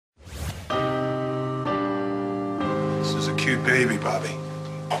cute baby, Bobby.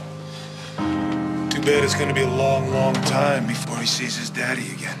 Too bad it's gonna be a long, long time before he sees his daddy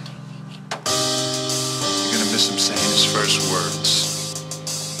again. You're gonna miss him saying his first words.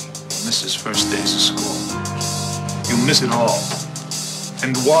 You'll miss his first days of school. You'll miss it all.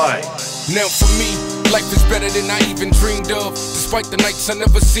 And why? Now for me, life is better than I even dreamed of. Despite the nights I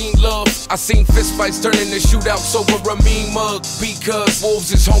never seen love, I seen fistfights turn into shootouts over a mean mug. Because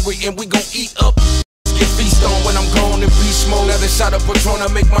wolves is hungry and we gon' eat up. Get feast on when I'm gone in beast mode. Another shot of Patron, I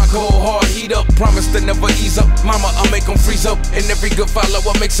make my cold heart heat up. Promise to never ease up. Mama, I'll make them freeze up. And every good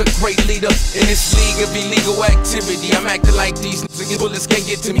follower makes a great leader. In this league of illegal activity, I'm acting like these niggas bullets can't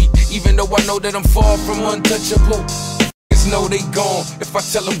get to me. Even though I know that I'm far from untouchable. Niggas know they gone. If I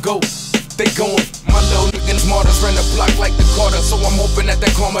tell them go, they going. My little niggas martyrs ran the block like the Carter. So I'm hoping that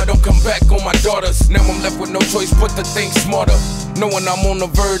karma don't come back on my daughters. Now I'm left with no choice but to think smarter. Knowing I'm on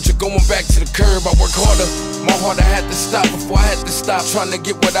the verge of going back to the curb, I work harder. My heart I had to stop before I had to stop. Trying to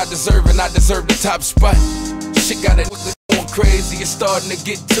get what I deserve, and I deserve the top spot. Shit got it going crazy, it's starting to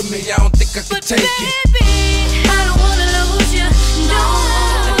get to me. I don't think I can take it. Baby, I don't wanna lose you, no.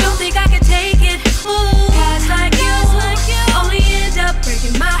 I don't think I can take it. Ooh, guys like you only end up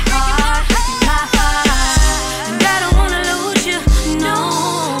breaking my heart, breaking my heart. And I don't wanna lose you,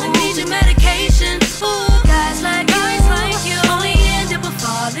 no. I need your medication. Ooh, guys like you only end up a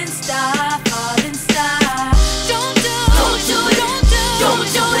falling star, falling star. Don't do it, don't do it, don't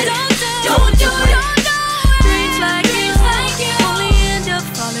do it, don't do it. Things like you only end up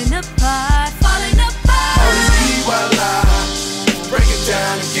falling apart, falling apart. Honestly, while I break it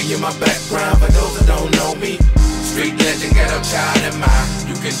down and give you my background for those that don't know me. Street legend, ghetto child and mine.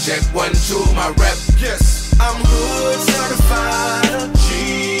 You can check 1, 2, my rep. Yes, I'm hood certified.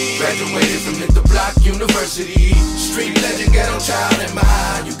 G. Graduated from the Block University. Street legend, ghetto child and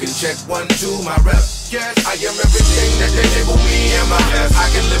mine. You can check 1, 2, my rep. Yes, I am everything that they label me and my yes. I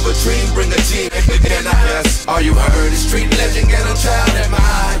can live a dream, bring a team, and I yes. All you heard is street legend, ghetto child and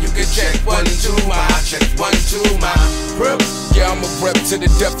mine. You can check 1, 2, my check 1, 2, my rep. Yeah, I'm a rep to the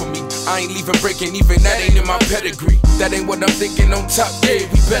death of me. I ain't leaving breaking, even that ain't in my pedigree. That ain't what I'm thinking on top, yeah,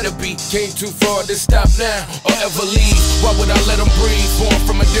 we better be. Came too far to stop now or ever leave. Why would I let them breathe? Born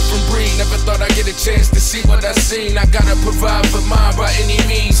from a different breed. Never thought I'd get a chance to see what I seen. I gotta provide for mine by any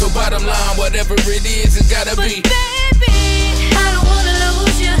means. So bottom line, whatever it is, it's gotta be.